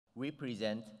we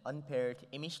present unpaired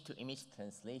image-to-image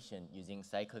translation using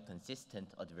cycle-consistent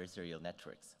adversarial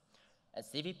networks.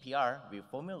 At CVPR, we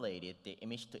formulated the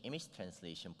image-to-image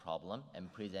translation problem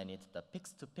and presented the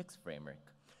pix-to-pix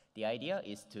framework. The idea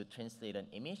is to translate an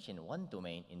image in one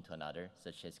domain into another,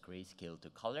 such as grayscale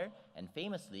to color, and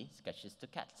famously, sketches to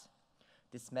cats.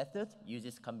 This method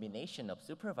uses combination of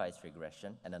supervised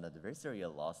regression and an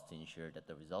adversarial loss to ensure that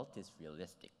the result is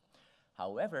realistic.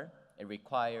 However, it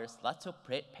requires lots of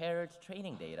paired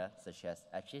training data, such as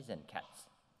edges and cats.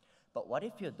 But what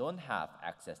if you don't have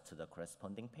access to the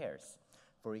corresponding pairs?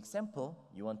 For example,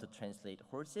 you want to translate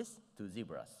horses to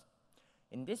zebras.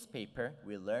 In this paper,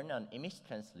 we learn on image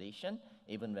translation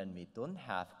even when we don't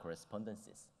have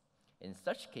correspondences. In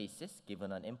such cases,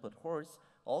 given an input horse,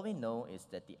 all we know is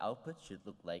that the output should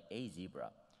look like a zebra.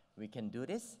 We can do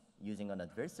this using an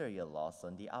adversarial loss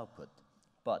on the output.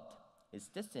 But is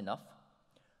this enough?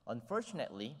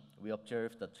 Unfortunately, we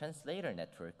observe the translator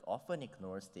network often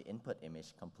ignores the input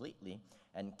image completely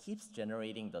and keeps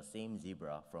generating the same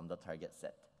zebra from the target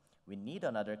set. We need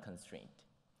another constraint.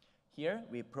 Here,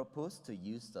 we propose to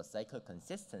use the cycle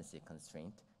consistency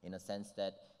constraint in a sense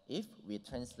that if we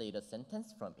translate a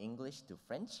sentence from English to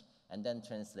French and then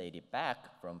translate it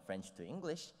back from French to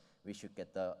English, we should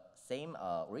get the same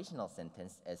original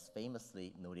sentence as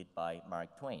famously noted by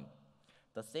Mark Twain.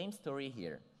 The same story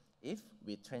here. If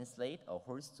we translate a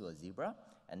horse to a zebra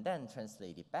and then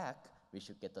translate it back, we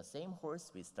should get the same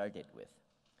horse we started with.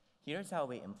 Here's how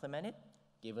we implement it.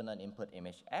 Given an input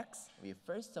image X, we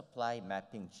first apply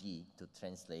mapping G to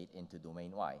translate into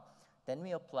domain Y. Then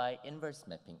we apply inverse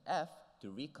mapping F to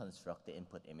reconstruct the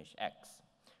input image X.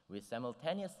 We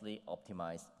simultaneously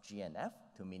optimize G and F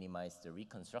to minimize the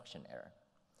reconstruction error.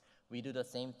 We do the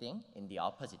same thing in the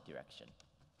opposite direction.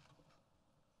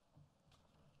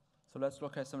 So let's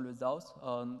look at some results.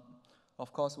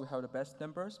 Of course, we have the best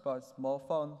numbers, but it's more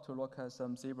fun to look at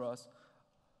some zebras.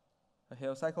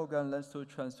 Here, CycleGAN learns to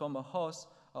transform a horse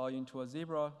into a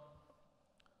zebra,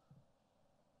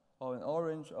 or an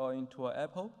orange, or into an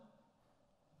apple.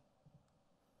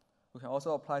 We can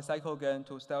also apply CycleGAN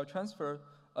to style transfer.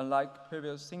 Unlike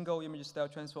previous single image style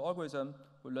transfer algorithm,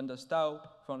 we learn the style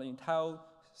from the entire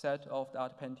set of the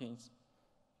art paintings.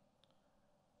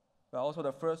 We are also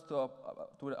the first to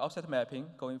do the offset mapping,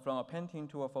 going from a painting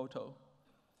to a photo.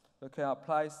 We can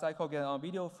apply CycleGAN on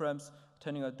video frames,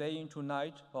 turning a day into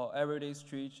night or everyday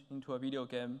street into a video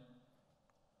game.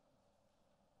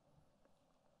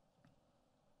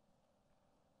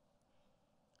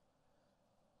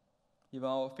 Even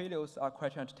our failures are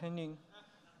quite entertaining.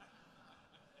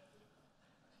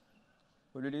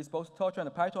 We released both Torch and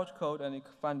PyTorch code, and you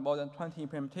can find more than 20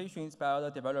 implementations by other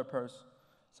developers.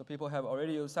 So people have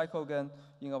already used CycleGAN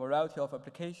in a variety of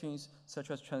applications, such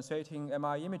as translating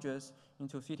MRI images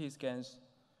into CT scans.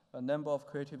 A number of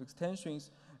creative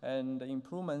extensions and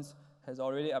improvements has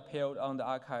already appeared on the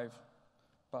archive.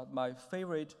 But my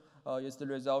favorite is the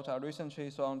result I recently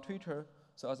saw on Twitter.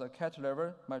 So as a cat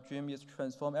lover, my dream is to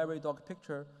transform every dog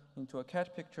picture into a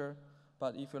cat picture.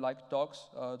 But if you like dogs,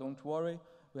 don't worry.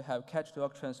 We have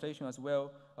cat-to-dog translation as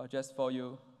well, just for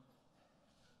you.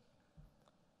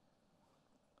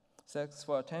 Thanks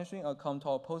for attention. I'll come to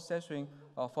our post session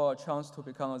for a chance to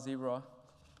become a zebra.